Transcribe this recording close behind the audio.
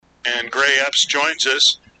And Gray Epps joins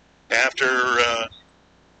us after,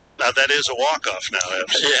 now that is a walk-off now,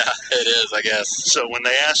 Epps. Yeah, it is, I guess. So when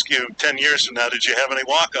they ask you 10 years from now, did you have any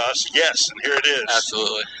walk-offs? Yes, and here it is.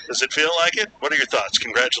 Absolutely. Does it feel like it? What are your thoughts?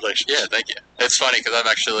 Congratulations. Yeah, thank you. It's funny because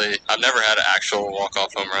I've never had an actual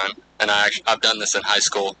walk-off home run, and I've done this in high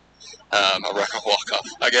school, a record walk-off.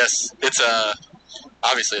 I guess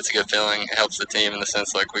obviously it's a good feeling. It helps the team in the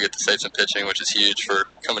sense like we get to save some pitching, which is huge for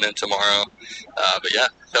coming in tomorrow. But yeah,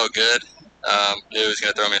 felt good. Knew he was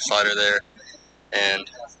going to throw me a slider there, and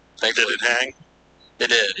thankfully did it hang? It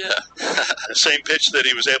did, yeah. The same pitch that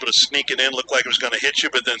he was able to sneak it in, looked like it was going to hit you,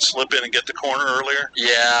 but then slip in and get the corner earlier?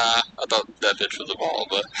 Yeah, I thought that pitch was a ball,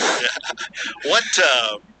 but yeah.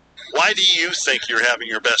 Why do you think you're having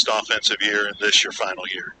your best offensive year in this your final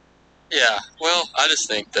year? Yeah, well, I just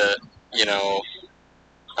think that,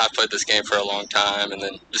 I've played this game for a long time, and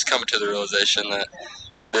then just coming to the realization that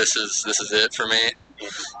this is it for me,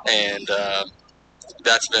 and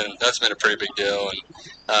that's been a pretty big deal. And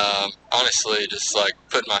honestly, just like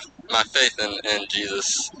putting my faith in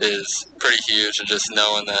Jesus is pretty huge, and just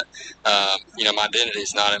knowing that my identity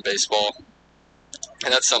is not in baseball,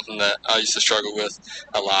 and that's something that I used to struggle with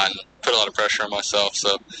a lot and put a lot of pressure on myself.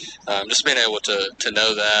 So just being able to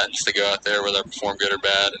know that, and just to go out there whether I perform good or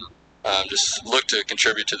bad, and just look to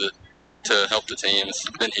contribute to help the team, it's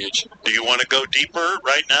been huge. Do you want to go deeper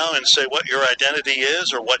right now and say what your identity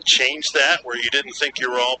is, or what changed that, where you didn't think you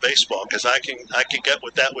were all baseball? Because I can get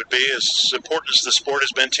what that would be, as important as the sport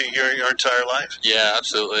has been to you your entire life. Yeah,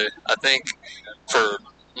 absolutely. I think for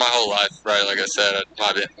my whole life, right, like I said,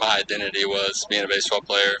 my identity was being a baseball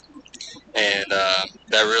player, and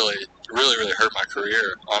that really hurt my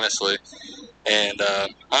career, honestly. And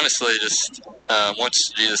honestly, just once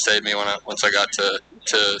Jesus saved me, once I got to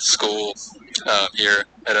school here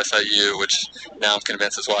at SIU, which now I'm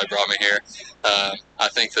convinced is why he brought me here, I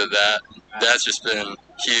think that's just been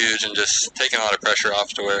huge, and just taking a lot of pressure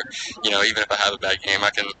off to where, even if I have a bad game,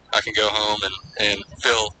 I can go home and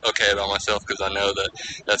feel okay about myself, because I know that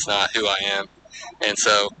that's not who I am. And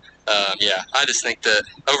so I just think that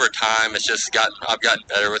over time I've gotten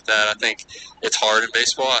better with that. I think it's hard in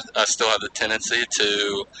baseball. I still have the tendency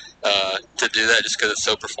to do that just because it's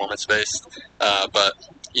so performance based. But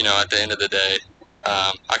at the end of the day,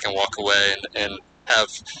 I can walk away and have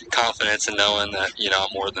confidence in knowing that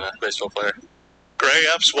I'm more than a baseball player. Gray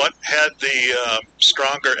Epps, what had the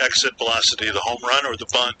stronger exit velocity, the home run or the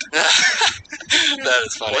bunt? That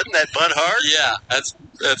is funny. Wasn't that bunt hard? Yeah, that's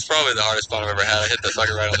probably the hardest bunt I've ever had. I hit that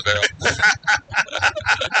sucker right on the barrel.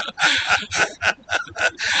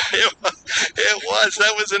 It was.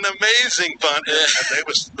 That was an amazing bunt. Yeah.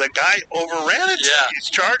 The guy overran it. Yeah.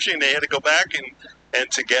 He's charging. They had to go back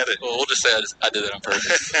and to get it. Well, we'll just say I did it on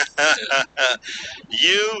purpose. Yeah.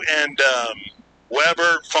 You and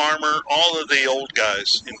Weber, Farmer, all of the old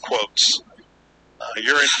guys, in quotes,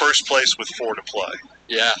 you're in first place with 4 to play.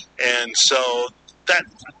 Yeah. And so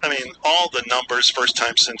all the numbers, first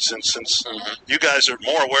time since you guys are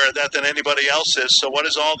more aware of that than anybody else is. So what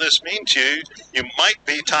does all this mean to you? You might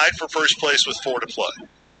be tied for first place with 4 to play.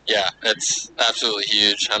 Yeah, it's absolutely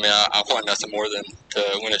huge. I mean, I want nothing more than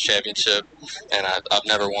to win a championship, and I've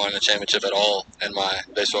never won a championship at all in my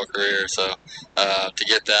baseball career. So to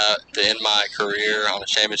get that, to end my career on a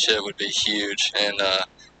championship would be huge. And,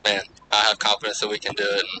 man, I have confidence that we can do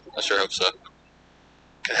it, and I sure hope so.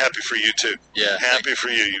 Happy for you too. Yeah, happy for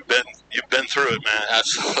you. You've been through it, man.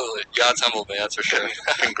 Absolutely. God's humbled me, that's for sure.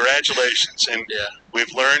 Congratulations. And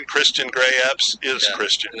we've learned Christian Gray Epps is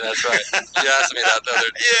Christian. That's right. You asked me that the other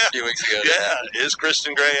few weeks ago. Yeah. Is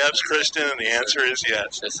Christian Gray Epps Christian? And the answer is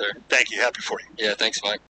yes. Yes, sir. Thank you. Happy for you. Yeah, thanks, Mike.